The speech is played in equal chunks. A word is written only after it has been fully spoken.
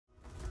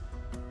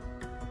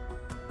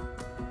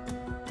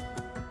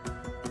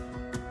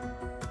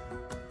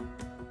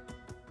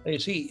You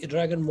see,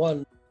 Dragon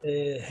One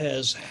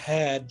has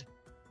had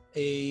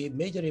a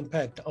major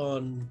impact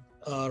on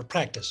our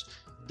practice.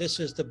 This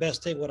is the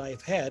best thing what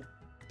I've had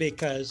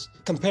because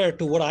compared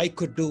to what I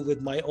could do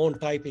with my own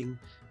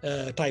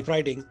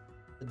typewriting,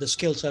 the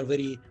skills are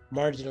very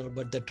marginal.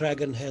 But the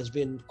Dragon has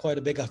been quite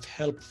a big of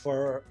help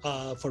for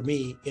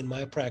me in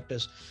my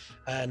practice,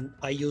 and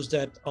I use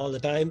that all the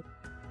time.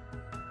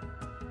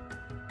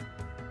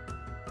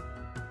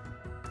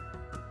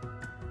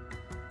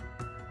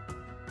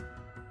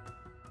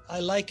 I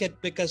like it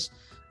because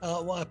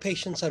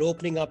patients are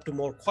opening up to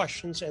more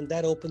questions, and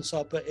that opens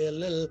up a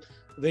little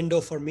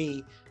window for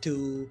me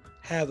to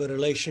have a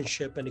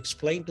relationship and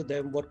explain to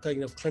them what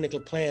kind of clinical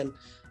plan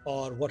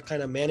or what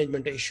kind of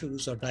management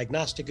issues or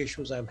diagnostic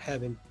issues I'm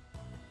having.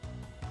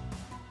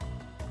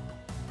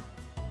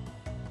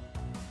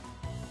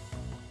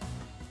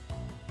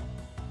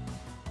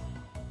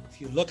 If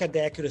you look at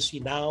the accuracy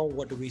now,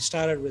 what we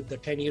started with the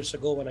 10 years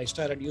ago when I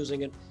started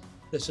using it,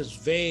 this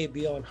is way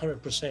beyond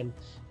 100%.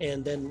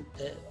 And then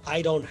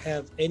I don't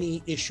have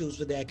any issues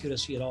with the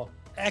accuracy at all.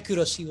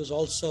 Accuracy was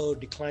also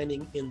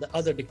declining in the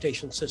other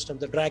dictation system.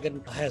 The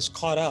Dragon has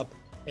caught up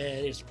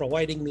and it's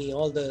providing me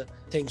all the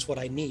things what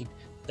I need: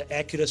 the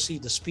accuracy,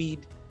 the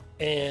speed,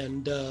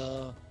 and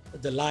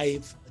the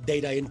live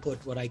data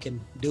input, what I can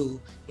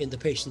do in the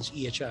patient's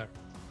EHR.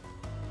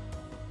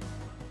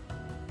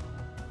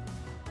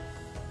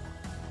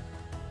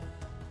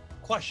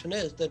 Question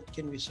is that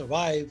can we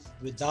survive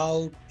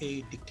without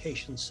a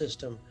dictation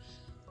system?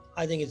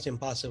 I think it's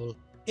impossible.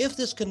 If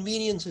this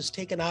convenience is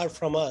taken out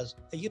from us,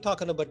 you're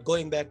talking about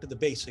going back to the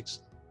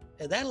basics,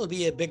 and that'll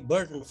be a big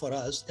burden for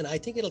us. And I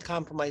think it'll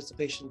compromise the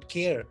patient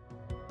care.